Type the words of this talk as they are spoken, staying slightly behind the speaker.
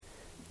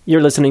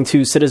You're listening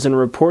to Citizen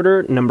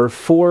Reporter number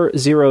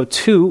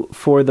 402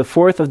 for the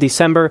 4th of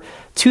December,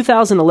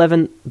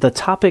 2011. The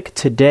topic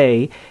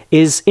today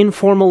is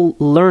informal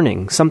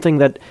learning, something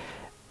that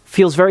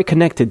feels very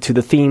connected to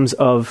the themes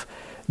of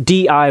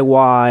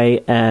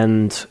DIY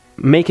and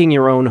making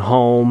your own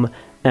home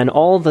and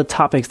all the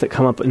topics that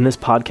come up in this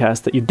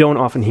podcast that you don't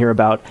often hear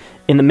about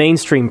in the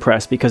mainstream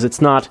press because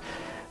it's not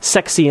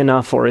sexy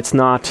enough or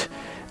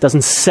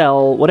doesn't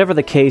sell, whatever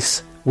the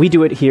case. We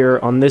do it here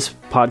on this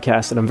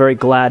podcast, and I'm very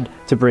glad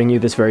to bring you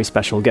this very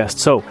special guest.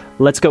 So,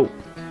 let's go.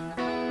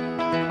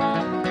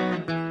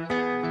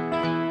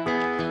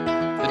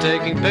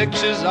 Taking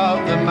pictures of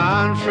the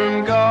man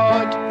from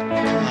God.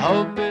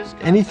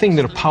 Anything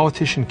that a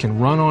politician can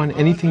run on,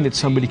 anything that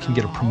somebody can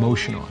get a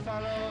promotion on.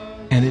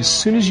 And as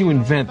soon as you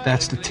invent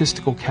that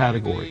statistical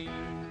category,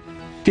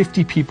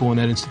 50 people in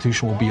that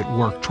institution will be at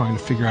work trying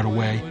to figure out a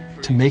way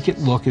to make it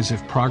look as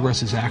if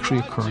progress is actually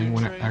occurring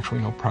when actually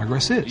no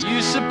progress is.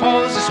 You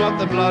suppose you swap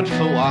the blood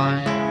for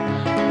wine,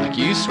 like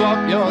you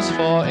swap yours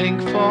for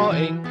ink for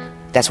ink.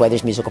 That's why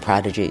there's musical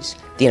prodigies.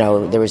 You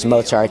know, there was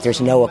Mozart. There's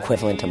no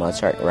equivalent to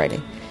Mozart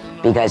writing.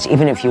 Because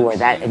even if you were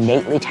that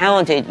innately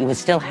talented, you would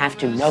still have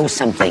to know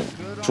something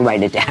to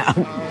write it down.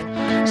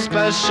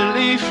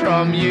 Especially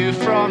from you.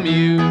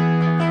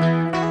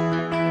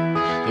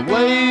 The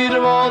weight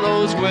of all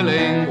those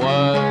willing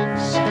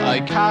words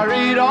I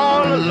carried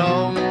all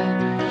alone.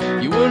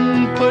 You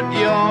wouldn't put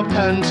your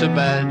pen to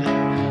bed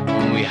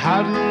when we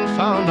hadn't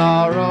found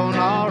our own.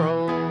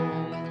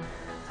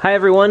 Hi,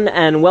 everyone,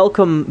 and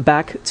welcome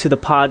back to the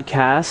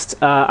podcast.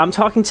 I'm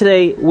talking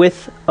today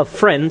with a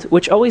friend,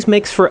 which always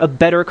makes for a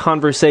better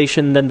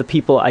conversation than the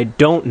people I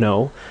don't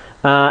know.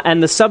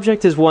 And the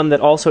subject is one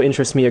that also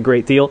interests me a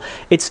great deal.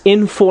 It's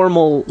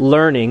informal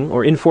learning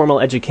or informal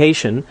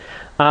education.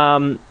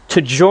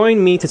 To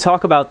join me to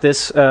talk about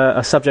this,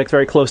 a subject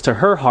very close to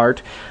her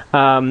heart,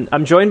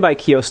 I'm joined by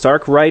Kio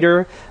Stark,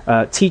 writer,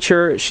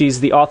 teacher. She's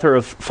the author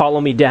of Follow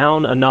Me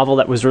Down, a novel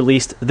that was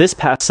released this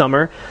past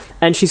summer.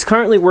 And she's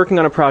currently working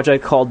on a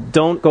project called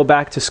Don't Go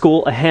Back to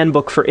School, a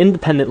handbook for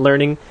independent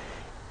learning.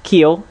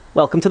 Kio,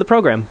 welcome to the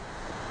program.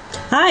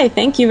 Hi,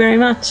 thank you very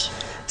much.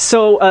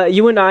 So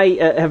you and I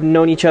have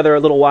known each other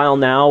a little while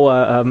now,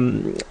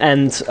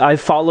 and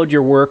I've followed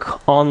your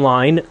work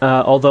online,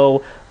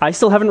 although I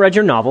still haven't read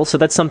your novel, so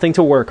that's something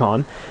to work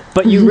on.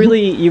 But you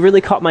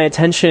really caught my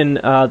attention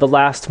the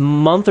last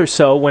month or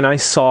so when I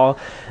saw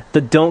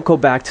the Don't Go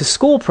Back to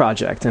School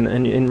project.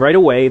 And right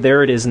away,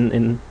 there it is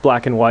in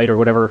black and white or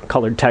whatever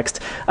colored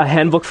text, a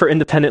handbook for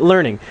independent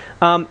learning.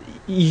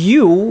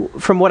 You,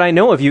 from what I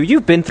know of you,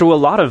 you've been through a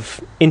lot of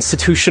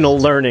institutional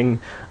learning,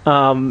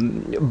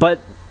 but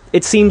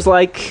it seems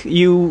like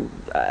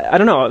I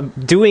don't know,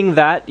 doing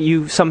that,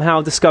 you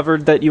somehow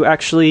discovered that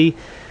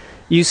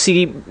you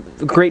see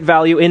great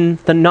value in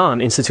the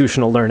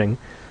non-institutional learning.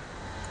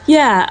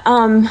 Yeah,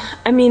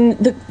 I mean,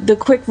 the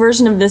quick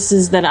version of this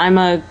is that I'm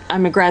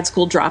a grad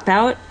school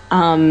dropout,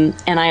 and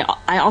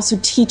I also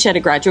teach at a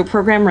graduate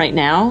program right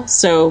now.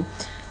 So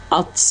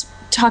I'll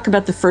talk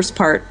about the first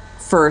part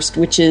first,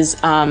 which is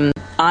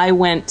I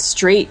went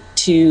straight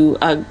to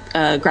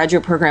a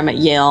graduate program at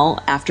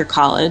Yale after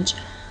college.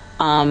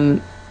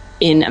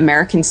 In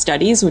American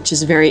Studies, which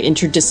is a very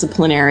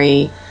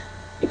interdisciplinary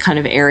kind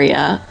of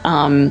area.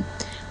 And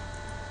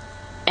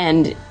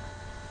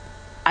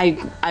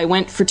I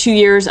went for 2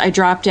 years, I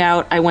dropped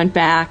out, I went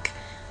back,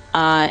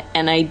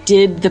 and I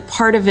did the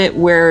part of it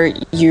where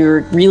you're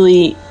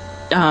really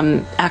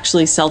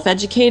actually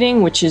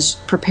self-educating, which is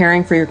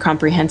preparing for your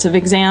comprehensive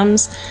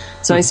exams.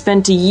 So I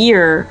spent a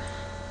year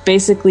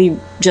basically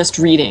just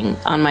reading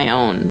on my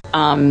own.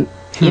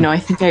 You know, I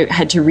think I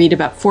had to read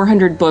about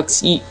 400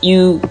 books.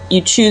 You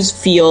choose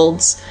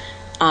fields.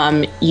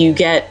 You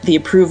get the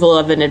approval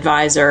of an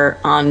advisor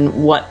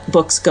on what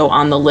books go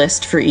on the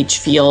list for each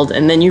field,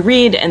 and then you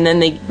read, and then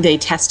they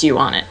test you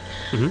on it.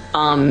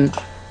 Mm-hmm.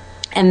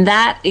 And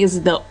that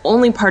is the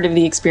only part of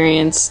the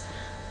experience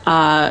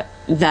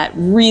that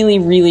really,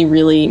 really,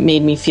 really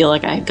made me feel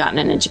like I had gotten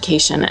an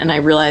education, and I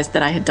realized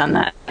that I had done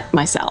that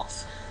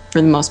myself for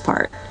the most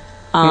part.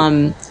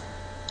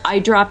 I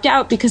dropped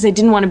out because I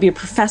didn't want to be a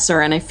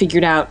professor, and I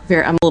figured out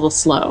I'm a little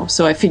slow.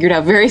 So I figured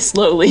out very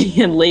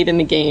slowly and late in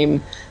the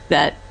game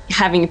that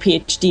having a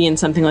PhD in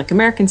something like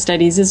American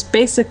Studies is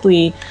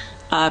basically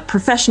a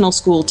professional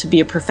school to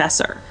be a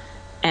professor.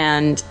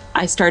 And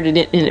I started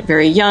in it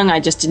very young. I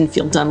just didn't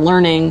feel done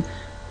learning.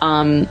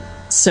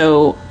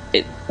 So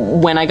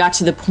when I got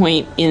to the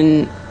point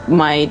in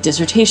my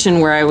dissertation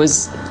where I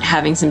was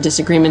having some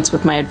disagreements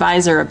with my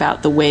advisor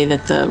about the way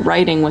that the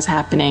writing was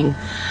happening,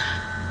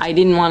 I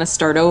didn't want to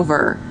start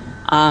over.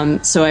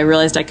 So I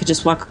realized I could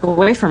just walk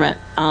away from it.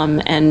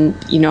 And,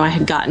 I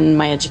had gotten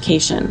my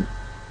education.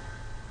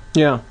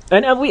 Yeah.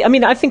 And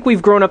I think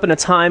we've grown up in a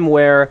time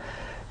where,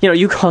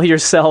 you call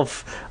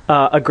yourself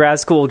a grad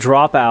school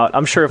dropout.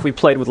 I'm sure if we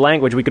played with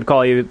language, we could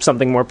call you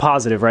something more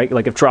positive, right?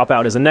 Like if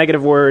dropout is a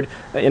negative word,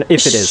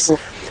 if it is.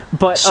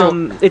 But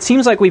it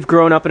seems like we've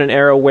grown up in an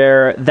era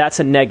where that's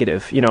a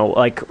negative,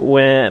 like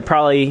when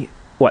probably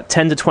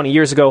 10 to 20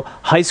 years ago,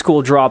 high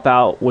school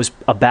dropout was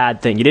a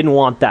bad thing. You didn't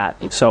want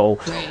that. So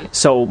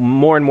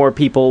more and more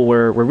people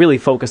were really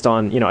focused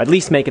on, at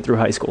least make it through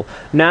high school.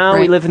 Now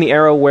we live in the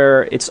era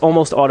where it's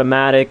almost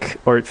automatic,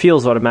 or it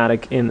feels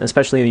automatic,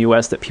 especially in the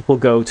U.S., that people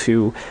go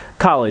to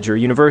college or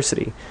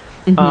university.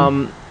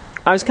 Mm-hmm.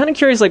 I was kind of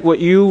curious, what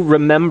you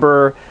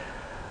remember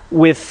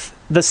with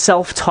the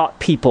self-taught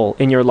people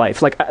in your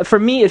life. For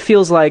me, it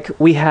feels like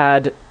we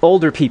had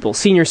older people,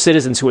 senior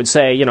citizens, who would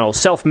say,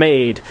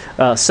 self-made,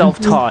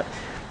 self-taught.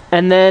 Mm-hmm.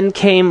 And then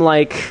came,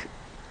 I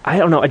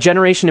don't know, a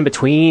generation in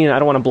between. I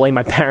don't want to blame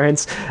my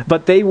parents,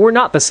 but they were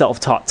not the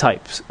self-taught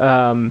types.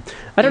 I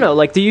don't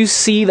know, do you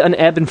see an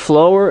ebb and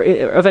flow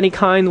of any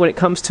kind when it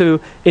comes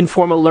to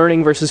informal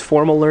learning versus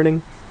formal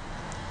learning?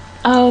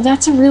 Oh,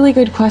 that's a really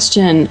good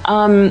question.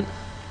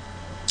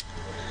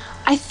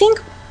 I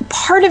think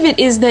part of it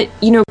is that,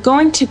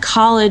 going to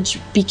college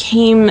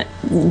became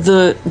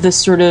the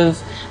sort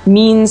of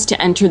means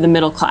to enter the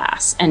middle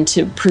class and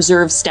to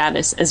preserve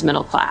status as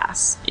middle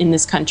class in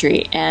this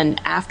country.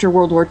 And after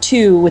World War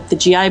II, with the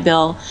GI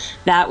Bill,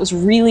 that was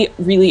really,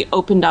 really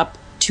opened up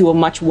to a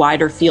much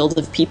wider field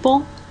of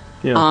people.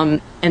 Yeah.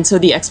 And so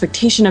the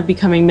expectation of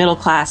becoming middle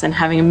class and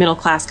having a middle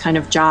class kind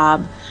of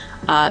job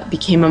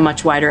became a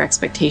much wider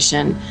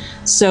expectation.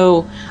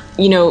 So,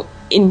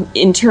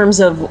 in terms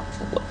of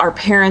our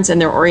parents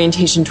and their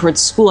orientation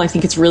towards school, I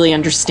think it's really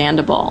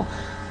understandable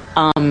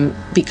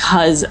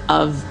because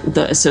of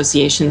the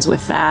associations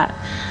with that.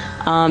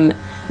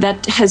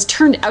 That has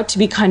turned out to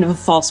be kind of a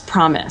false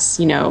promise,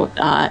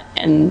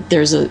 and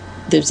there's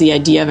the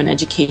idea of an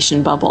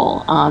education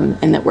bubble,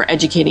 and that we're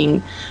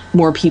educating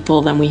more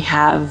people than we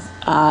have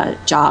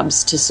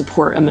jobs to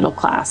support a middle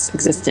class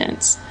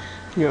existence.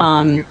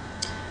 Yeah.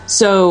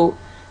 So,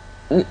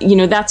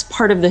 that's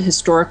part of the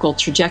historical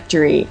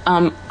trajectory.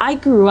 I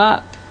grew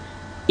up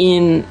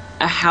in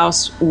a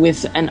house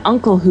with an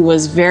uncle who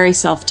was very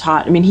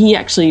self-taught. I mean, he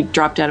actually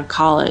dropped out of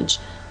college,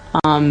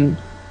 and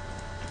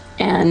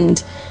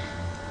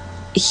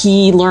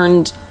he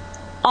learned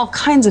all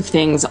kinds of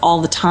things all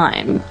the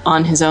time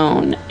on his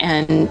own.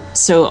 And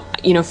so,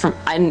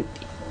 I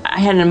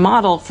had a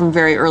model from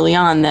very early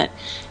on that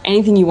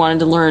anything you wanted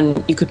to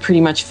learn, you could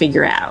pretty much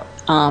figure out.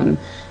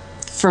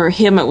 For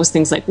him, it was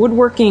things like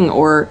woodworking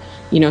or,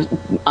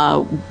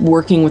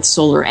 working with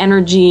solar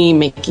energy,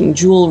 making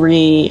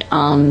jewelry.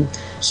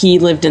 He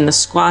lived in the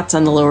squats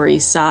on the Lower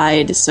East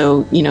Side,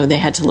 so, they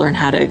had to learn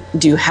how to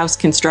do house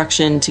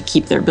construction to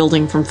keep their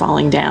building from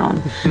falling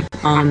down.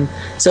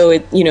 So,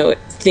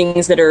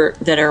 things that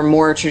are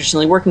more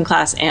traditionally working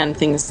class and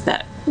things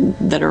that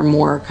are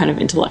more kind of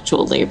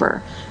intellectual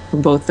labor were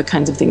both the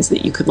kinds of things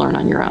that you could learn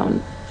on your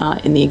own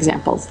in the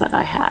examples that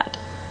I had.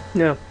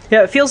 Yeah,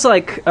 it feels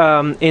like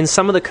in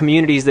some of the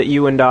communities that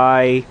you and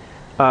I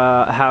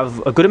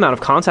have a good amount of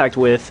contact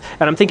with,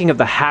 and I'm thinking of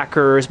the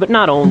hackers, but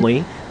not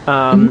only.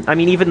 I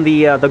mean, even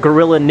the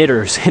guerrilla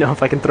knitters,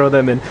 if I can throw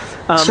them in.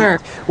 Sure.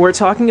 We're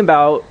talking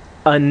about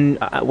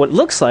what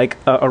looks like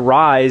a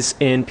rise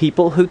in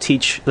people who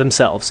teach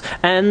themselves.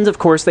 And, of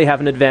course, they have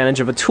an advantage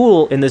of a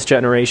tool in this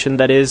generation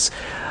that is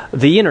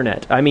the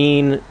internet. I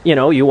mean,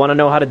 you want to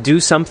know how to do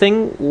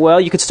something,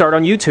 well, you could start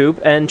on YouTube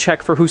and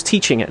check for who's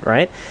teaching it,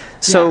 right?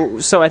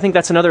 So I think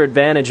that's another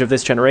advantage of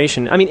this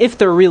generation. I mean, if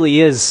there really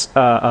is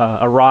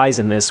a rise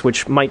in this,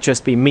 which might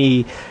just be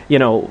me,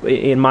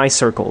 in my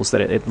circles,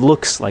 that it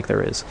looks like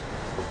there is.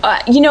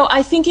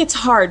 I think it's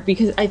hard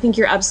because I think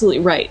you're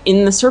absolutely right.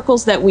 In the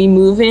circles that we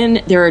move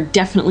in, there are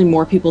definitely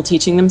more people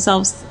teaching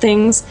themselves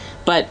things.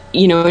 But,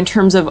 in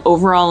terms of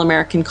overall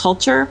American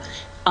culture,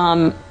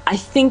 I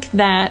think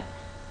that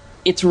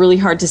it's really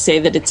hard to say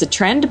that it's a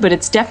trend, but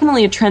it's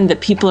definitely a trend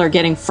that people are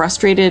getting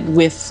frustrated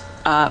with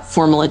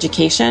formal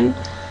education.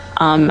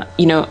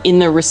 In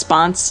the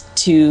response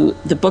to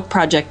the book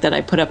project that I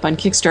put up on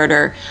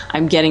Kickstarter,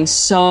 I'm getting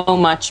so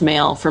much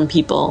mail from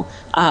people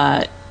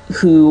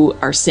who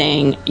are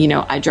saying,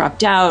 I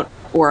dropped out,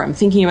 or I'm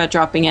thinking about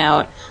dropping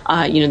out.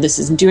 This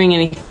isn't doing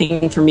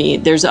anything for me.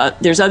 There's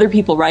other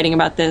people writing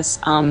about this.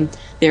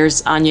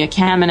 There's Anya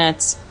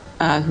Kamenetz,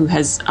 who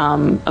has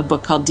a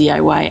book called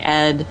DIY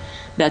Ed.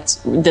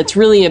 That's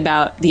really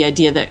about the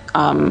idea that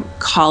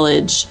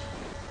college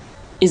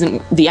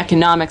isn't, the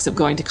economics of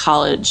going to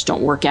college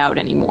don't work out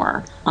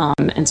anymore.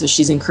 And so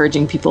she's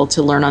encouraging people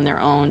to learn on their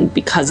own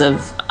because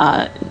of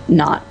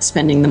not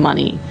spending the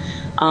money.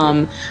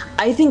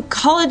 I think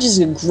college is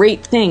a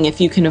great thing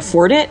if you can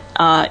afford it.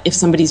 If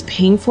somebody's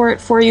paying for it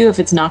for you, if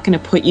it's not going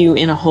to put you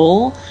in a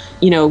hole,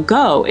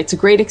 go. It's a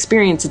great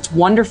experience. It's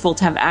wonderful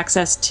to have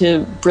access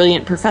to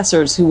brilliant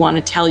professors who want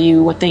to tell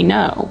you what they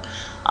know.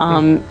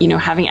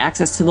 Having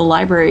access to the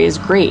library is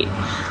great.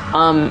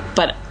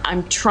 But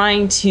I'm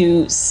trying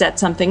to set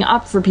something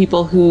up for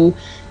people who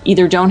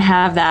either don't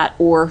have that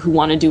or who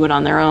want to do it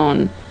on their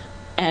own.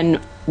 And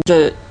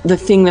the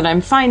thing that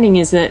I'm finding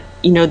is that,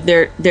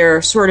 there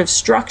are sort of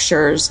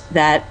structures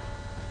that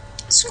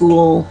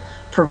school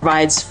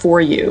provides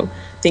for you.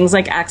 Things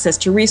like access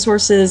to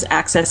resources,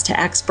 access to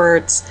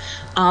experts.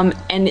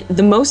 And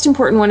the most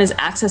important one is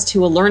access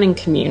to a learning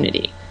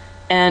community.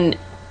 And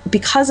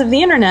because of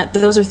the internet,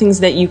 those are things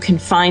that you can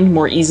find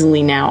more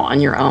easily now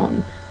on your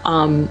own.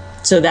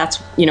 So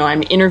that's,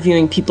 I'm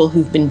interviewing people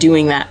who've been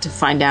doing that to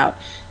find out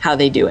how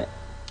they do it.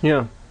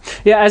 Yeah.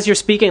 Yeah, as you're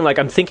speaking,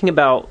 I'm thinking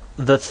about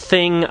the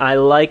thing I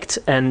liked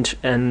and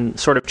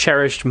sort of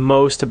cherished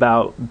most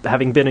about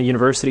having been a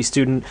university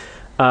student,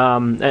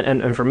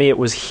 and for me it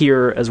was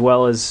here as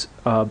well as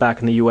back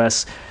in the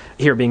U.S.,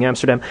 here being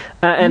Amsterdam,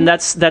 and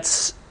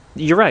that's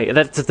you're right.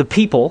 That's the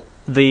people,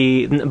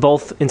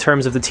 both in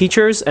terms of the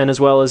teachers and as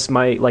well as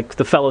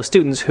the fellow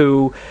students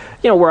who,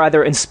 were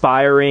either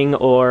inspiring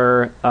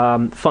or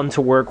fun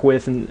to work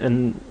with,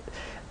 and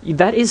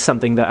that is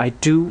something that I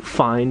do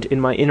find in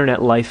my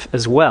internet life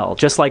as well.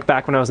 Just like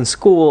back when I was in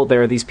school,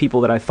 there are these people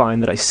that I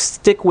find that I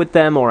stick with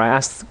them or I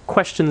ask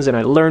questions and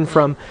I learn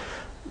from.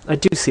 I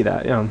do see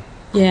that, yeah.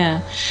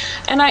 Yeah.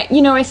 And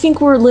I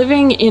think we're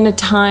living in a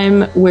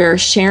time where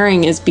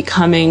sharing is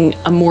becoming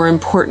a more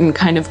important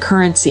kind of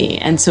currency.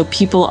 And so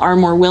people are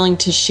more willing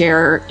to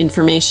share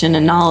information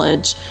and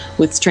knowledge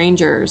with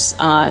strangers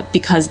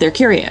because they're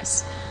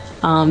curious.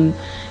 A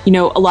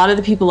lot of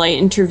the people I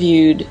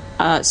interviewed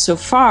so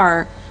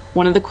far,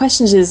 one of the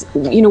questions is,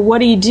 what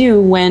do you do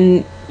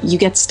when you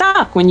get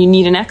stuck, when you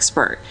need an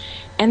expert?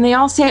 And they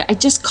all say, I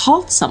just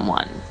called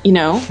someone,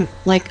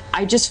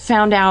 I just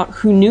found out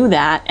who knew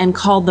that and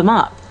called them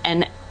up.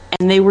 And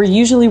they were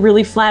usually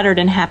really flattered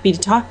and happy to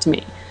talk to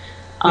me.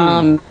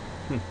 And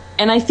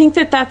I think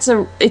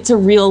it's a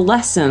real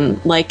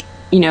lesson.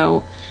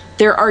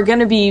 There are going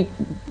to be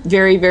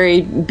very,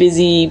 very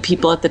busy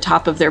people at the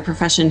top of their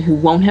profession who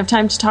won't have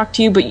time to talk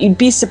to you, but you'd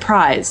be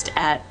surprised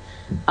at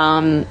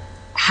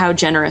how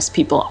generous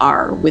people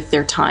are with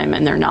their time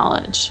and their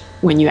knowledge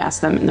when you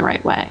ask them in the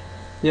right way.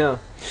 Yeah.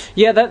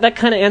 Yeah, that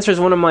kind of answers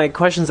one of my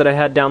questions that I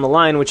had down the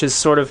line, which is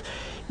sort of,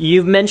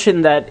 you've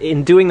mentioned that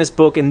in doing this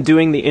book and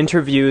doing the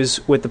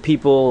interviews with the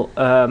people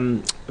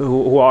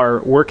who are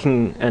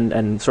working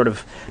and sort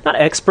of, not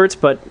experts,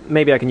 but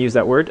maybe I can use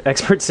that word,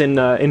 experts in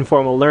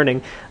informal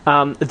learning,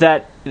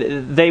 that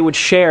they would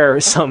share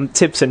some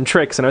tips and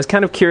tricks. And I was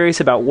kind of curious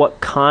about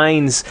what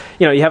kinds,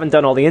 you haven't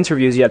done all the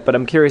interviews yet, but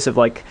I'm curious of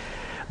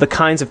the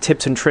kinds of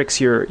tips and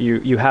tricks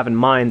you have in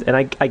mind. And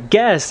I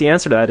guess the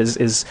answer to that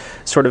is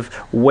sort of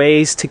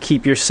ways to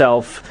keep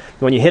yourself,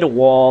 when you hit a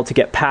wall, to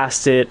get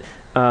past it,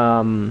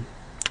 and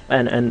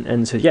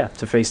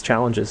to face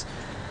challenges.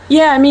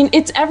 Yeah,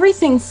 it's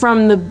everything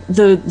from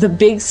the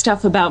big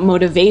stuff about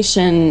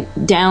motivation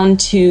down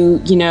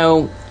to,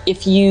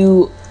 if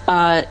you,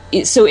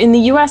 so in the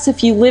U.S.,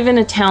 if you live in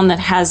a town that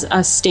has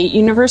a state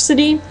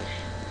university,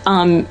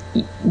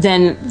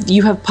 then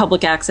you have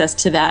public access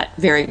to that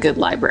very good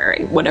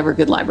library, whatever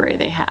good library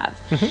they have.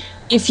 Mm-hmm.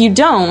 If you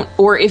don't,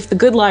 or if the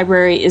good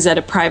library is at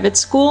a private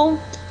school,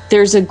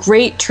 there's a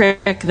great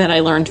trick that I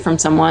learned from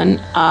someone,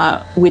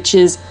 which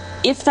is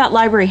if that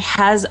library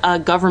has a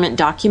government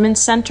document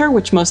center,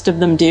 which most of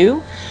them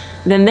do,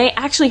 then they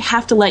actually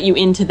have to let you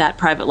into that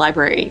private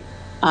library,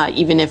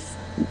 even if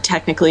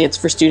technically it's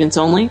for students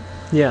only.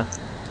 Yeah.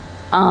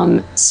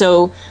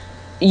 So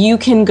you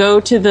can go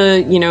to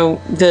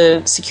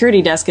the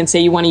security desk and say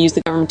you want to use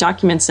the government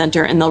document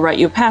center, and they'll write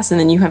you a pass, and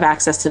then you have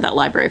access to that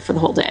library for the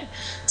whole day.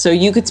 So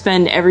you could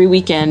spend every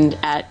weekend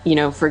at,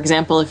 for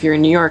example, if you're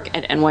in New York,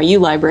 at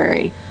NYU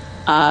Library,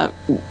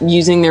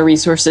 using their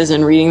resources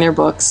and reading their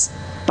books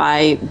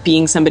by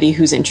being somebody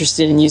who's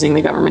interested in using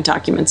the government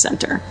document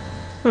center.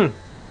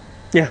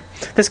 Yeah,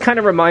 this kind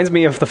of reminds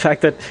me of the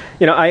fact that,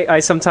 I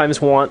sometimes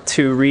want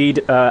to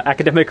read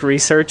academic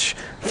research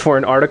for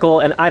an article,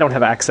 and I don't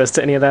have access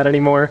to any of that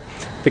anymore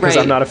because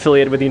I'm not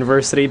affiliated with the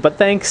university. But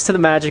thanks to the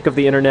magic of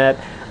the internet,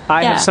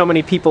 I have so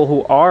many people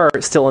who are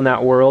still in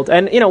that world.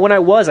 And, when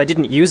I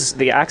didn't use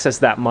the access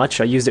that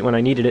much. I used it when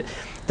I needed it.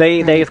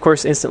 They of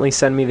course, instantly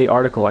send me the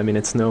article.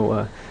 It's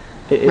no...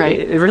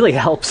 It really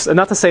helps. And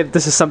not to say that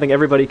this is something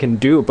everybody can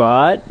do,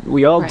 but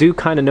we all do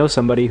kind of know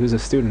somebody who's a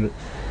student.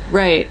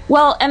 Right.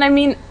 Well, and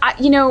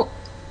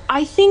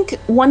I think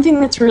one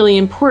thing that's really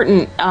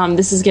important,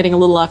 this is getting a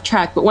little off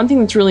track, but one thing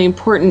that's really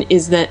important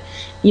is that,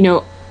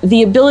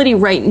 the ability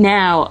right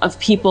now of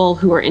people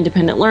who are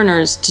independent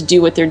learners to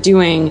do what they're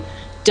doing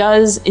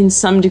does in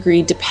some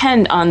degree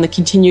depend on the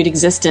continued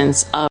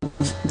existence of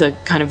the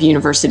kind of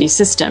university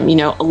system.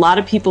 A lot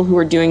of people who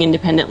are doing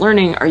independent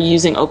learning are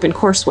using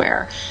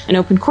OpenCourseWare, and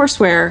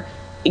OpenCourseWare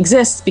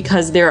exists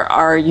because there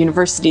are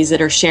universities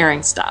that are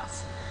sharing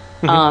stuff.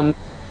 Mm-hmm.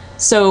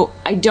 So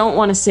I don't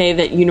want to say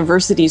that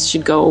universities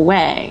should go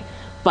away,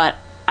 but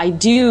I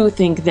do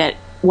think that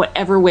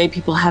whatever way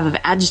people have of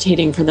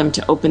agitating for them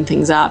to open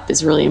things up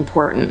is really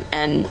important.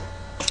 And,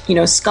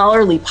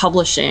 scholarly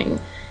publishing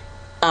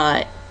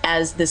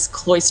as this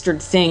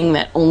cloistered thing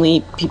that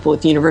only people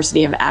with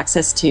university have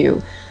access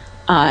to,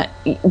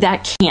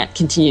 that can't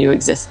continue to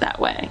exist that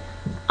way.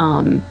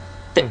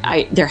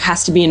 There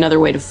has to be another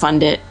way to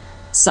fund it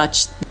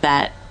such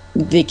that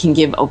they can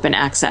give open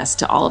access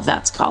to all of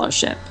that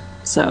scholarship.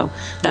 So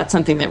that's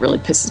something that really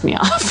pisses me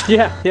off.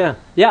 Yeah.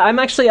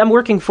 I'm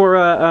working for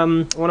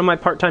one of my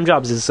part-time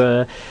jobs is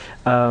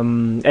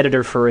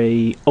editor for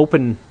a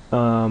open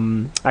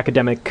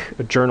academic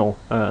journal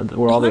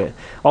where all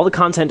the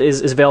content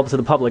is available to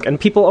the public. And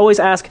people always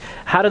ask,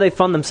 how do they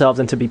fund themselves?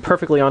 And to be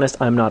perfectly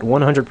honest, I'm not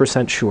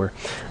 100% sure.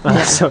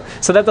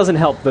 So that doesn't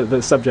help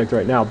the subject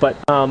right now, but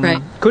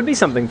could be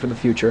something for the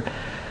future.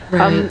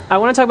 Right. I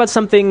want to talk about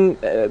something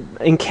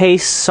in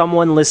case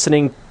someone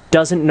listening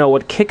doesn't know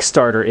what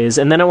Kickstarter is,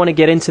 and then I want to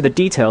get into the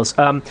details.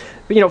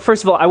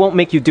 First of all, I won't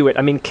make you do it.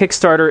 I mean,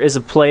 Kickstarter is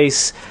a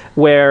place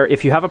where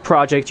if you have a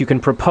project, you can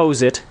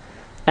propose it,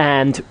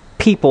 and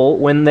people,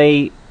 when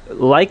they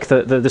like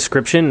the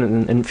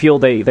description and feel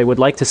they would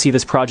like to see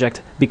this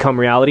project become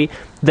reality,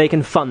 they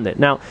can fund it.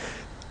 Now,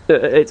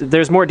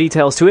 there's more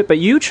details to it, but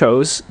you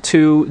chose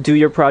to do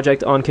your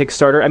project on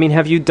Kickstarter. I mean,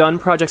 have you done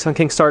projects on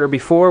Kickstarter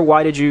before?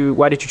 Why did you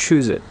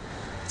choose it?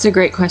 It's a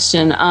great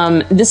question.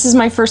 This is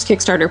my first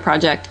Kickstarter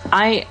project.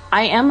 I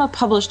am a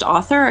published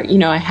author.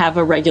 I have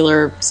a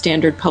regular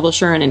standard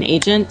publisher and an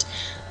agent.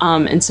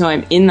 And so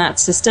I'm in that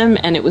system,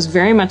 and it was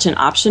very much an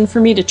option for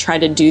me to try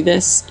to do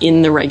this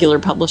in the regular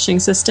publishing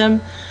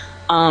system.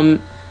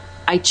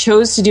 I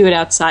chose to do it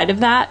outside of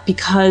that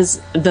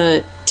because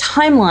the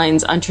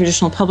timelines on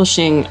traditional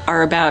publishing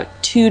are about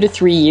 2 to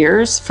 3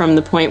 years from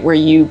the point where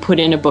you put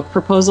in a book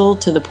proposal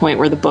to the point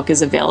where the book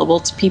is available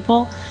to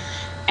people.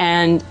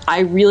 And I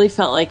really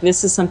felt like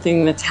this is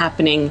something that's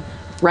happening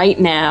right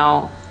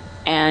now.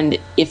 And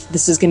if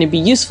this is going to be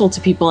useful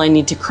to people, I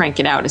need to crank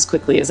it out as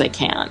quickly as I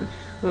can.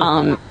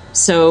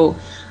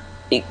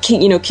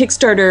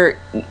 Kickstarter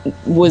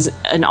was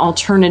an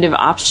alternative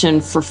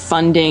option for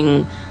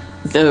funding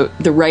the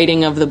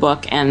writing of the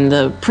book and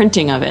the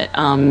printing of it.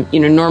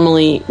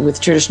 Normally with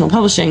traditional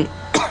publishing,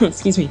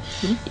 excuse me,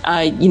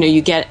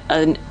 you get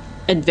an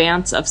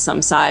advance of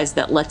some size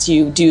that lets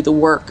you do the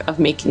work of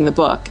making the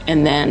book,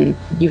 and then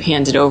you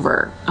hand it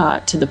over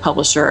to the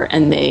publisher,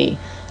 and they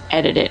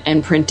edit it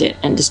and print it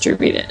and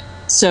distribute it.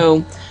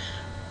 So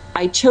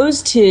I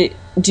chose to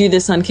do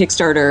this on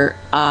Kickstarter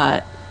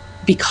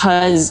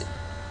because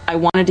I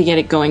wanted to get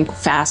it going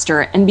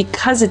faster, and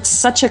because it's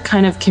such a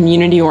kind of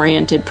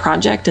community-oriented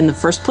project in the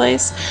first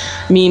place.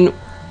 I mean,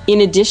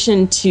 in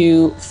addition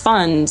to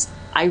funds,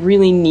 I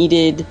really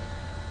needed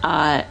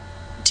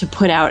to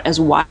put out as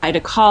wide a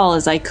call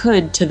as I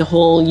could to the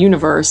whole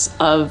universe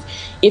of,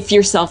 if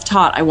you're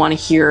self-taught, I want to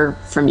hear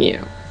from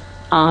you.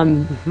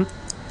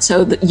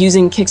 So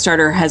using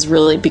Kickstarter has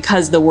really,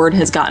 because the word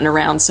has gotten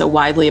around so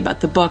widely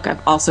about the book,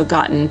 I've also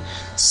gotten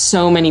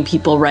so many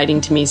people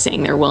writing to me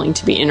saying they're willing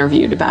to be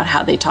interviewed about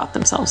how they taught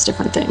themselves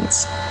different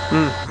things.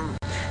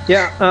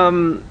 Yeah,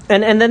 and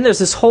then there's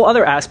this whole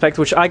other aspect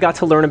which I got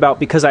to learn about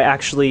because I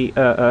actually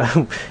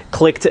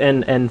clicked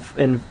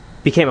and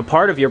became a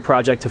part of your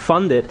project to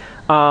fund it.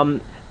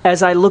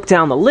 As I look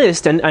down the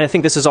list, and I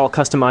think this is all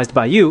customized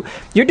by you,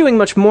 you're doing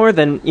much more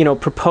than,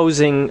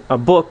 proposing a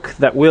book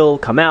that will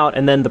come out,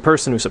 and then the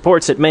person who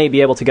supports it may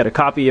be able to get a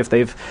copy if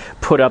they've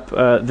put up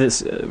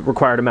this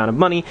required amount of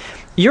money.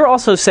 You're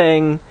also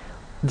saying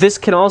this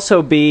can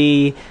also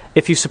be,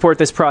 if you support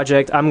this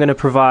project, I'm going to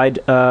provide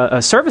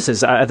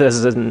services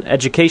as an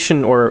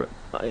education or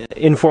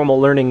informal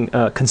learning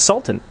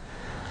consultant.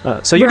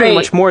 So you're doing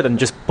much more than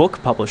just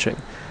book publishing.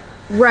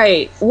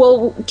 Right.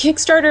 Well,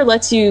 Kickstarter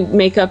lets you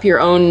make up your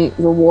own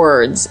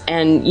rewards.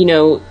 And,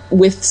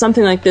 with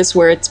something like this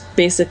where it's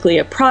basically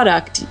a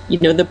product,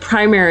 the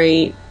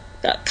primary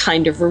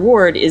kind of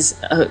reward is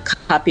a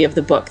copy of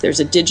the book. There's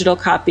a digital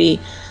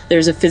copy,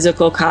 there's a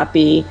physical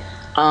copy,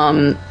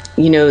 and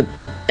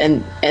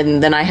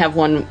then I have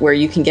one where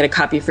you can get a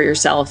copy for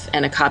yourself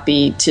and a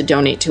copy to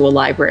donate to a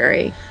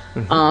library.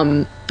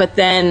 But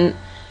then,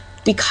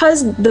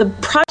 because the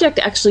project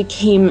actually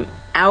came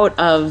out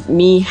of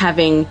me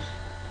having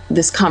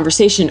this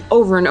conversation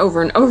over and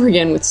over and over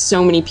again with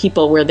so many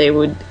people, where they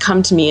would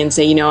come to me and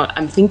say,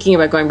 I'm thinking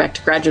about going back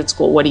to graduate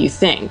school. What do you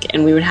think?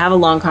 And we would have a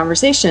long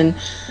conversation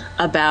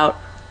about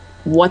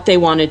what they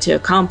wanted to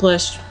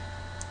accomplish,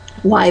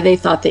 why they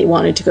thought they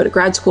wanted to go to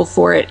grad school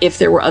for it, if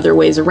there were other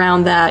ways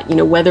around that,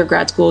 whether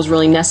grad school is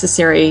really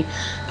necessary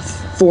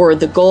for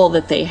the goal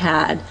that they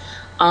had.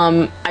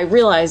 I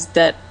realized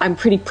that I'm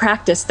pretty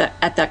practiced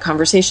at that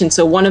conversation.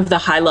 So one of the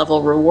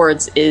high-level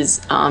rewards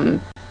is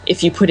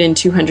if you put in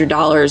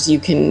 $200, you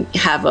can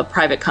have a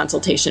private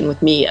consultation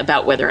with me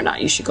about whether or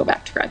not you should go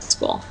back to grad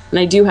school. And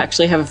I do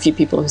actually have a few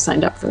people who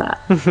signed up for that.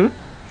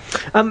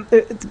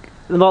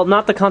 Well,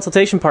 not the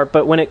consultation part,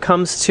 but when it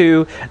comes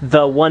to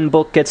the one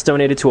book gets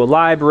donated to a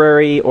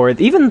library, or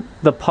even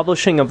the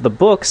publishing of the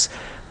books,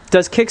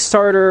 does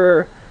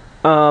Kickstarter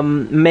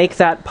make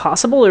that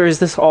possible, or is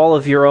this all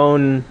of your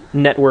own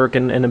network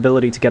and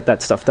ability to get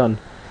that stuff done?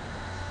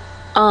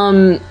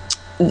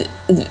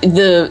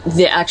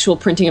 The actual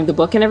printing of the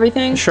book and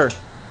everything? Sure.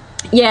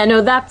 Yeah,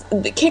 no,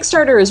 the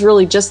Kickstarter is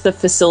really just the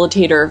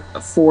facilitator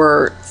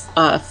for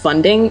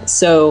funding.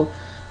 So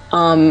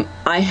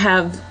I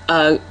have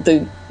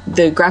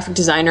the graphic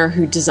designer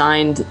who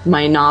designed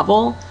my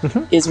novel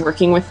is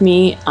working with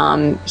me.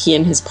 He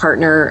and his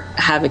partner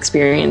have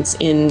experience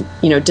in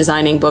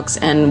designing books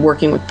and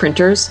working with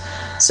printers,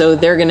 so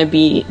they're going to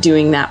be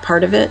doing that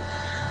part of it.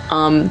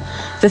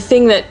 The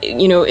thing that,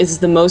 is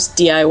the most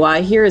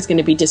DIY here is going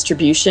to be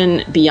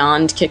distribution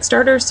beyond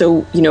Kickstarter.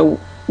 So,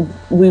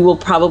 we will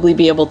probably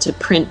be able to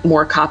print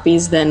more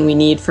copies than we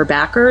need for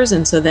backers.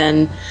 And so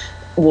then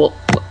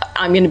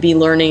I'm going to be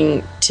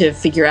learning to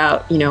figure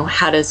out,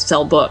 how to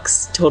sell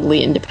books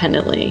totally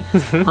independently.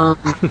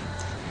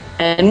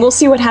 And we'll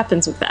see what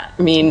happens with that.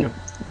 I mean,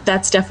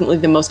 that's definitely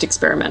the most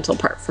experimental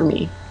part for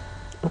me.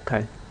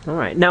 Okay. All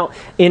right. Now,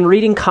 in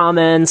reading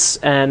comments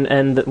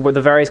and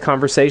the various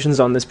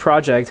conversations on this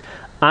project,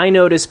 I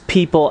noticed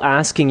people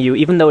asking you,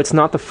 even though it's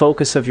not the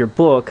focus of your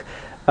book,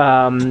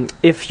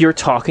 if you're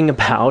talking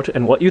about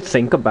and what you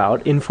think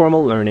about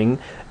informal learning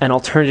and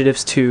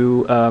alternatives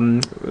to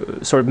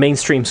sort of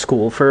mainstream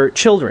school for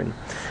children.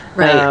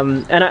 Right.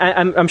 And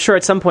I'm sure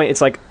at some point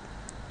it's like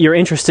you're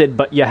interested,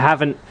 but you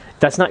haven't.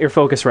 That's not your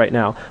focus right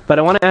now. But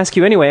I want to ask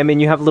you anyway. I mean,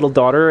 you have a little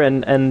daughter,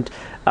 and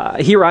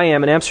here I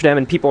am in Amsterdam,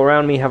 and people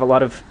around me have a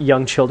lot of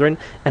young children.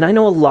 And I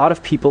know a lot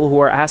of people who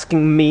are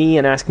asking me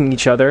and asking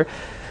each other,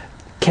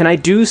 can I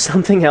do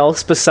something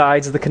else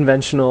besides the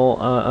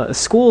conventional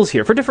schools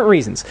here for different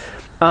reasons?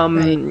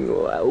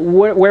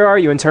 Where are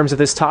you in terms of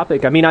this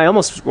topic? I mean, I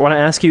almost want to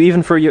ask you,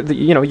 even for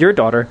your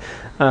daughter,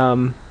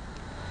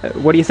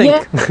 what do you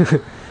think? Yeah.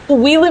 Well,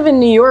 we live in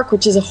New York,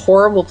 which is a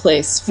horrible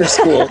place for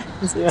school.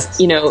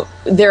 Yes.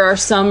 There are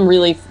some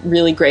really,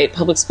 really great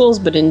public schools,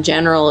 but in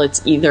general,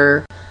 it's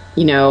either,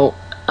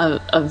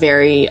 a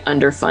very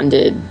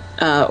underfunded,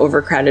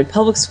 overcrowded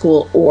public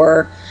school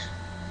or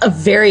a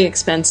very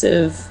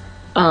expensive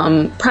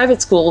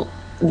private school,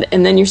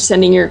 and then you're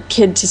sending your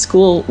kid to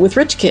school with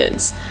rich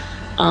kids,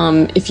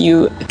 if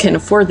you can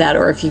afford that,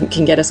 or if you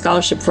can get a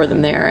scholarship for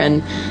them there.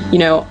 And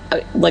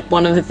like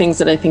one of the things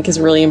that I think is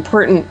really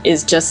important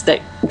is just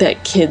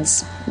that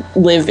kids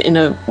live in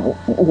a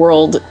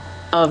world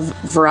of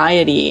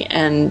variety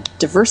and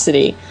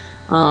diversity.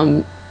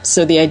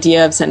 So the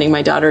idea of sending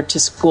my daughter to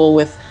school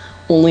with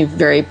only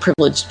very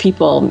privileged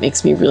people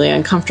makes me really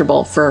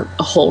uncomfortable for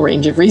a whole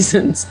range of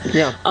reasons.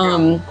 Yeah.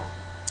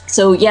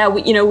 So yeah,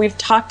 we've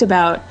talked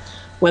about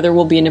whether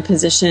we'll be in a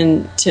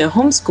position to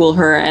homeschool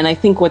her, and I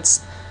think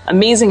what's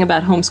amazing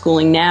about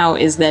homeschooling now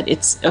is that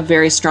it's a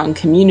very strong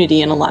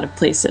community in a lot of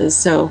places.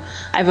 So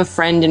I have a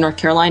friend in North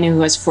Carolina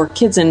who has 4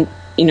 kids, and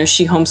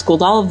she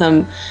homeschooled all of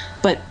them,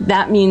 but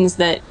that means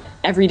that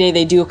every day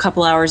they do a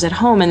couple hours at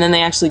home, and then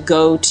they actually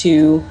go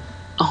to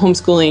a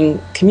homeschooling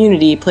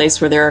community place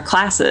where there are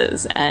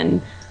classes,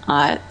 and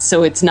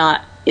so it's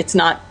not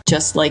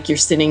just like you're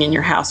sitting in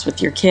your house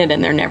with your kid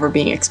and they're never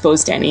being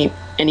exposed to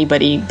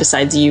anybody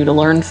besides you to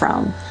learn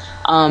from.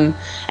 And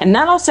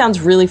that all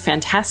sounds really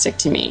fantastic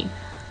to me.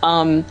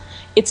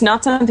 It's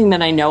not something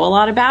that I know a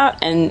lot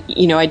about. And,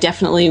 I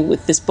definitely,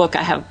 with this book,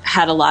 I have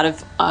had a lot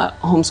of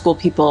homeschool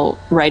people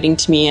writing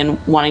to me and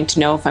wanting to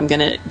know if I'm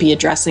going to be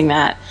addressing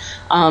that.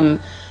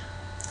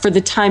 For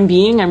the time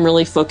being, I'm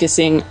really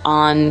focusing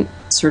on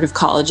sort of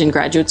college and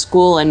graduate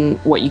school and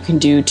what you can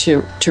do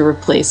to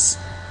replace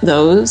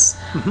those.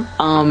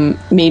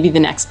 Mm-hmm. Maybe the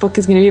next book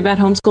is going to be about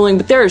homeschooling,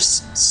 but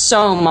there's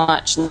so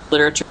much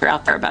literature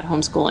out there about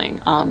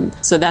homeschooling.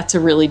 So that's a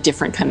really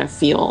different kind of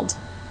field.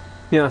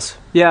 Yes.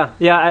 Yeah.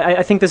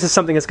 I think this is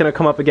something that's going to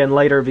come up again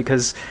later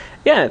because,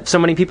 so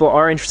many people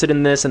are interested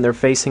in this and they're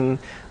facing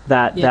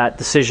that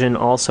decision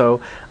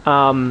also.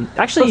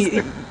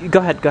 Actually, go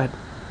ahead.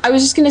 I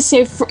was just going to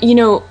say, for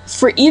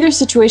either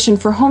situation,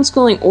 for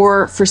homeschooling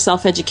or for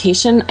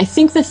self-education, I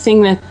think the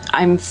thing that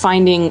I'm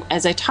finding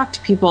as I talk to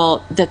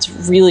people that's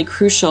really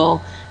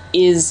crucial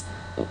is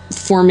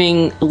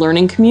forming a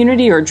learning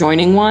community or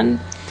joining one.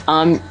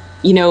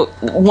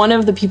 One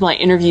of the people I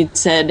interviewed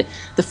said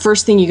the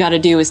first thing you got to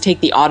do is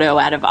take the auto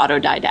out of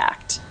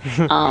autodidact.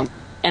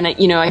 And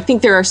I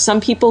think there are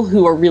some people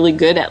who are really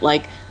good at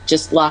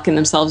just locking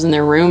themselves in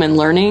their room and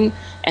learning.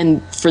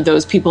 And for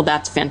those people,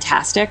 that's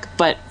fantastic.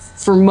 But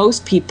for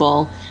most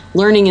people,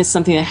 learning is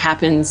something that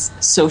happens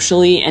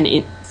socially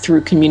and through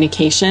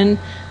communication.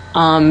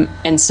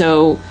 And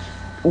so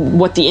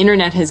what the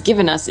internet has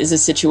given us is a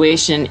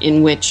situation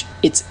in which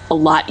it's a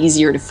lot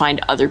easier to find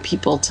other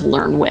people to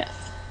learn with.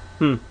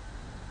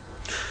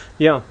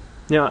 Yeah.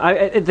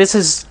 This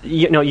is,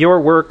 your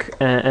work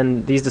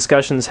and these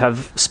discussions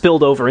have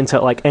spilled over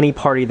into any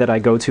party that I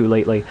go to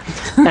lately,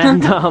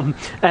 and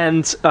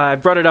I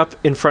brought it up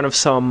in front of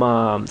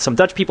some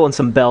Dutch people and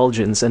some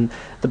Belgians, and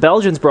the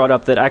Belgians brought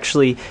up that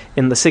actually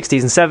in the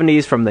 60s and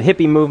 70s from the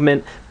hippie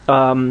movement,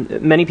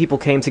 many people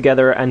came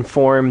together and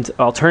formed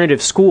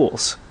alternative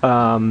schools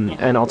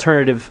and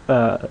alternative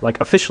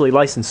officially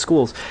licensed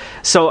schools.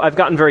 So I've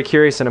gotten very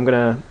curious, and I'm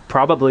going to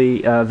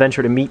probably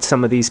venture to meet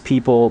some of these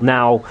people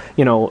now,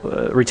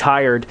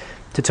 retired,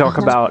 to talk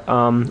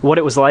about what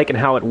it was like and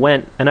how it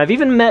went. And I've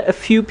even met a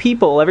few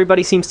people.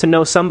 Everybody seems to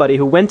know somebody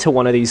who went to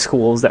one of these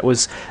schools that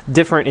was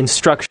different in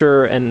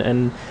structure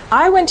and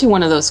I went to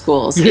one of those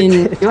schools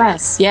in the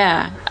U.S.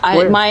 Yeah,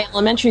 my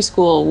elementary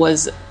school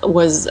was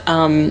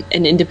an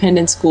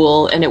independent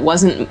school, and it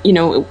wasn't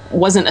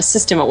a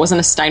system. It wasn't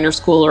a Steiner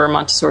school or a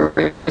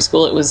Montessori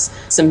school. It was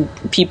some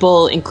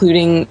people,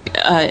 including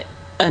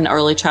an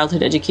early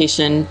childhood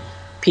education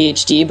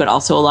PhD, but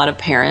also a lot of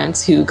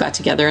parents who got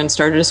together and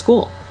started a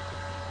school.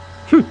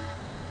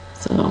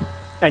 So,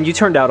 And you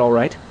turned out all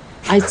right.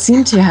 I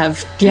seem to have,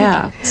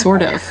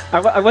 sort of.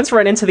 I once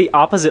ran into the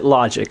opposite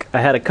logic. I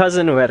had a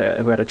cousin who had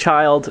a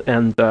child,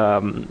 and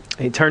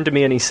he turned to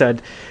me and he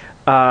said,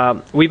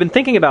 we've been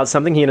thinking about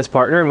something, he and his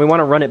partner, and we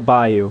want to run it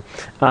by you.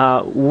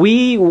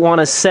 We want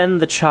to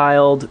send the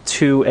child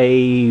to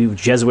a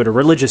Jesuit or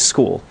religious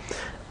school.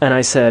 And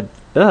I said,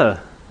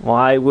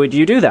 why would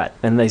you do that?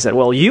 And they said,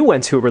 well, you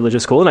went to a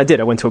religious school, and I did.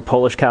 I went to a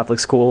Polish Catholic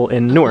school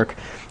in Newark.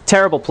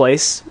 Terrible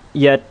place,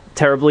 yet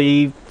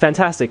terribly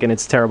fantastic in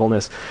its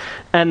terribleness.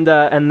 And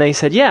they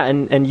said, yeah,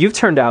 and you've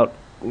turned out,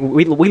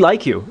 we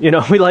like you,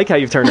 we like how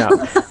you've turned out.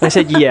 And I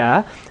said,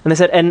 yeah. And they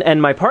said,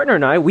 and my partner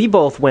and I, we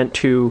both went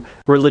to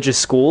religious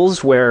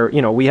schools where,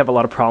 we have a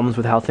lot of problems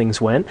with how things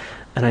went.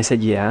 And I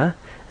said, yeah.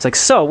 It's like,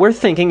 so we're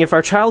thinking if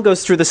our child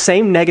goes through the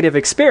same negative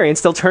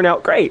experience, they'll turn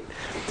out great.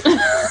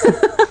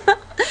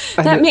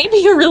 That may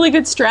be a really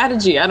good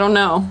strategy. I don't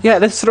know. Yeah,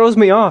 this throws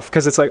me off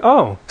because it's like,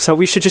 oh, so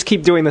we should just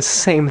keep doing the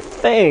same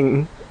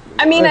thing.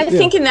 I mean, I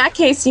think in that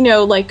case,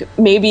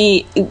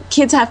 maybe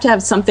kids have to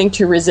have something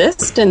to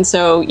resist. And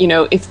so,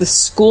 if the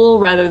school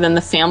rather than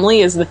the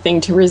family is the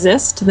thing to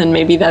resist, then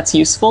maybe that's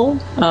useful.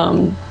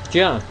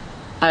 Yeah.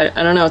 I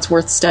don't know. It's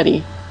worth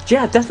study.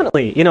 Yeah,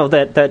 definitely.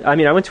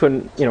 I went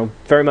to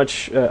very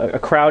much a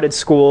crowded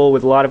school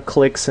with a lot of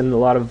cliques and a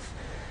lot of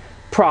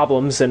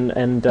problems.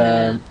 And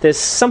there's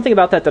something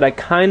about that I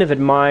kind of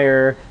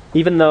admire,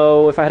 even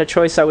though if I had a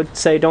choice, I would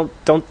say don't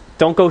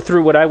go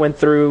through what I went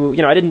through.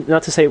 I didn't,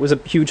 not to say it was a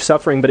huge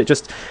suffering, but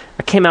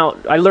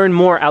I learned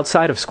more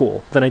outside of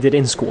school than I did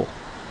in school.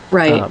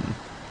 Right.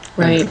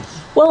 Right.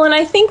 Well, and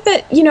I think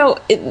that,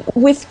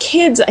 with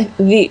kids,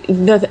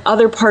 the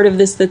other part of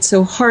this that's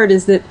so hard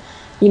is that,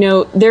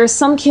 there are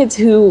some kids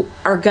who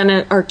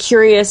are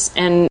curious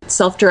and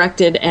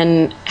self-directed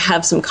and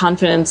have some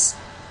confidence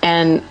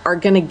and are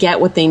going to get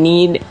what they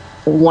need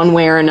one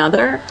way or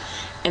another.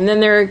 And then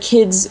there are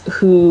kids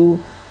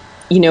who,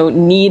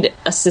 need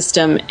a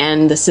system,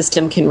 and the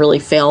system can really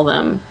fail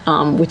them,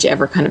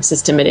 whichever kind of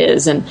system it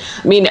is. And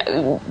I mean,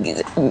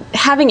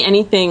 having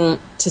anything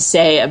to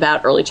say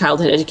about early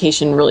childhood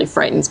education really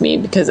frightens me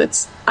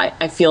because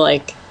I feel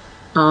like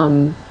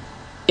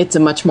it's a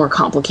much more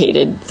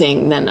complicated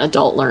thing than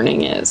adult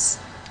learning is.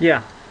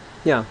 Yeah.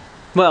 Yeah.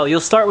 Well,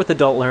 you'll start with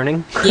adult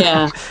learning.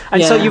 Yeah.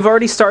 And so you've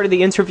already started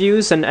the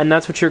interviews, and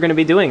that's what you're going to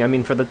be doing. I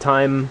mean, for the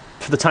time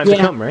to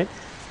come, right?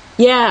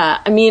 Yeah,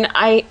 I mean,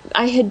 I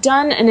had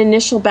done an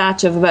initial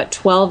batch of about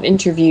 12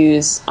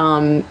 interviews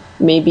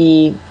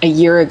maybe a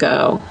year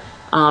ago,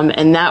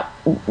 and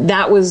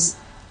that was,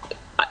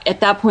 at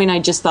that point, I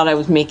just thought I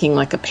was making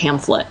like a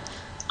pamphlet.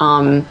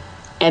 And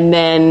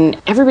then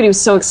everybody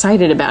was so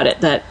excited about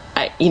it that,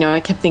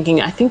 I kept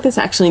thinking, I think this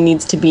actually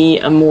needs to be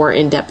a more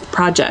in-depth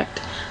project.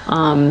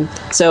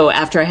 So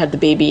after I had the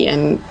baby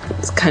and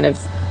kind of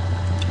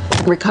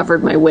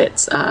recovered my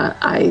wits,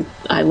 I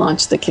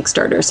launched the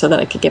Kickstarter so that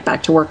I could get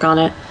back to work on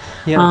it.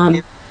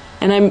 Yeah.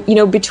 And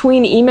I'm,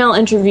 between email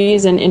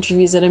interviews and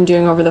interviews that I'm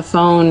doing over the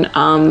phone,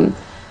 I'm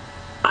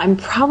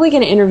probably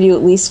going to interview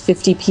at least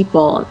 50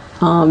 people.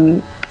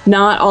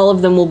 Not all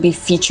of them will be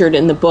featured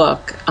in the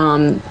book.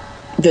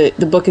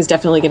 The book is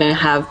definitely going to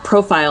have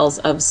profiles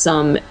of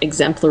some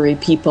exemplary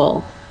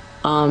people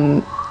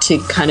to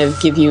kind of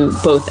give you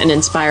both an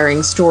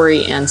inspiring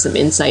story and some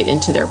insight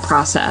into their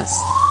process.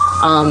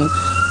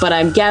 But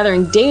I'm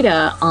gathering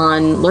data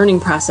on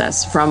learning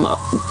process from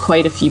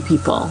quite a few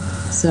people.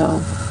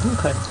 So.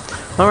 Okay.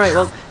 All right.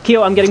 Well,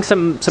 Keo, I'm getting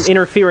some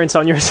interference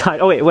on your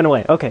side. Oh, wait, it went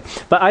away. Okay.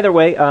 But either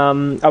way, I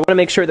want to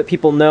make sure that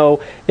people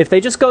know, if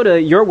they just go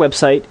to your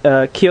website,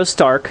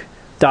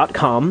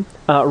 keostark.com,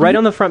 right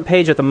on the front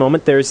page at the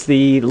moment, there's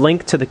the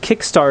link to the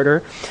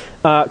Kickstarter.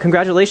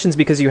 Congratulations,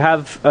 because you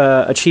have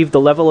achieved the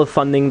level of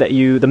funding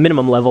the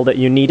minimum level that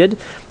you needed.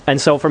 And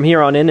so from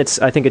here on in,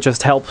 I think it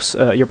just helps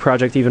your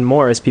project even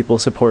more as people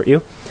support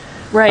you.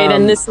 Right,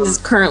 and this is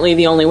currently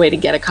the only way to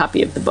get a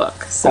copy of the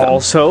book. So.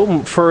 Also,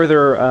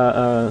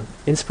 further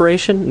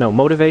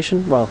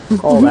motivation, well,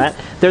 all that.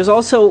 There's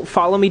also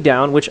Follow Me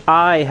Down, which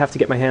I have to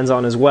get my hands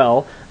on as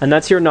well. And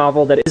that's your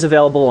novel that is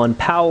available on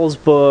Powell's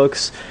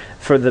Books,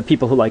 for the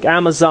people who like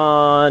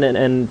Amazon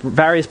and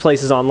various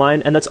places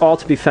online, and that's all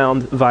to be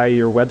found via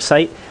your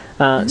website.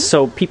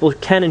 So people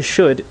can and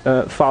should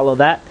follow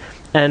that.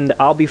 And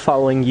I'll be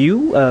following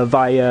you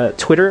via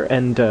Twitter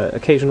and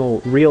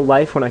occasional real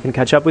life when I can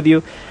catch up with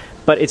you.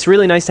 But it's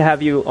really nice to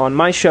have you on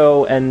my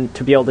show and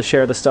to be able to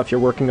share the stuff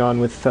you're working on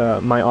with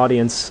my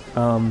audience.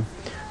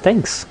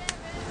 Thanks.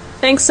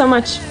 Thanks so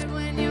much.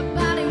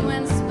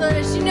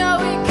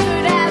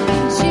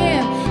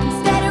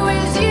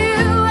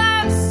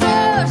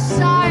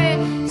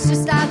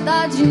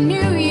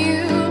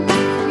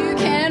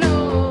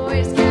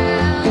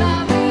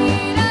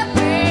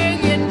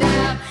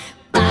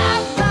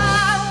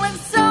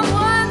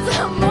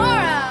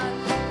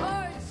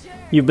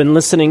 You've been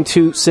listening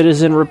to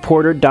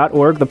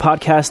citizenreporter.org, the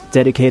podcast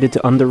dedicated to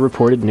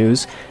underreported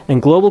news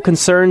and global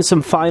concerns.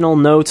 Some final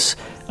notes.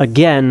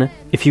 Again,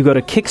 if you go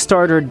to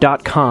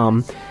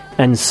Kickstarter.com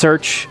and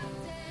search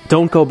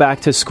Don't Go Back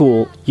to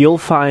School, you'll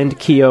find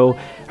Keo,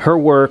 her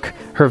work,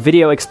 her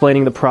video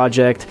explaining the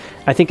project.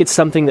 I think it's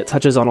something that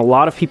touches on a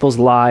lot of people's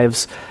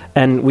lives,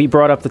 and we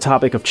brought up the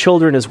topic of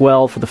children as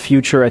well for the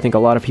future. I think a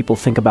lot of people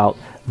think about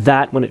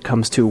that when it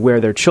comes to where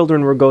their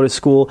children will go to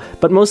school,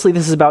 but mostly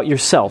this is about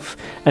yourself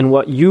and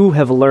what you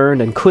have learned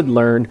and could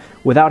learn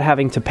without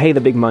having to pay the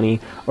big money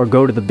or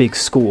go to the big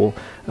school.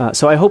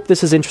 So I hope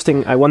this is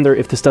interesting. I wonder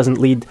if this doesn't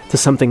lead to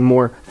something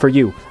more for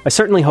you. I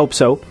certainly hope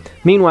so.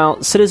 Meanwhile,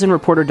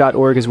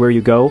 citizenreporter.org is where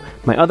you go.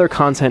 My other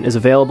content is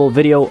available,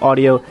 video,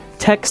 audio,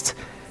 text.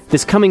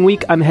 This coming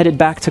week, I'm headed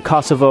back to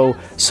Kosovo,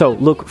 so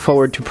look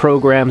forward to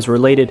programs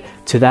related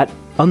to that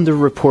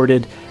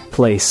underreported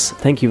place.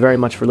 Thank you very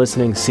much for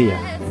listening. See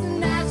ya.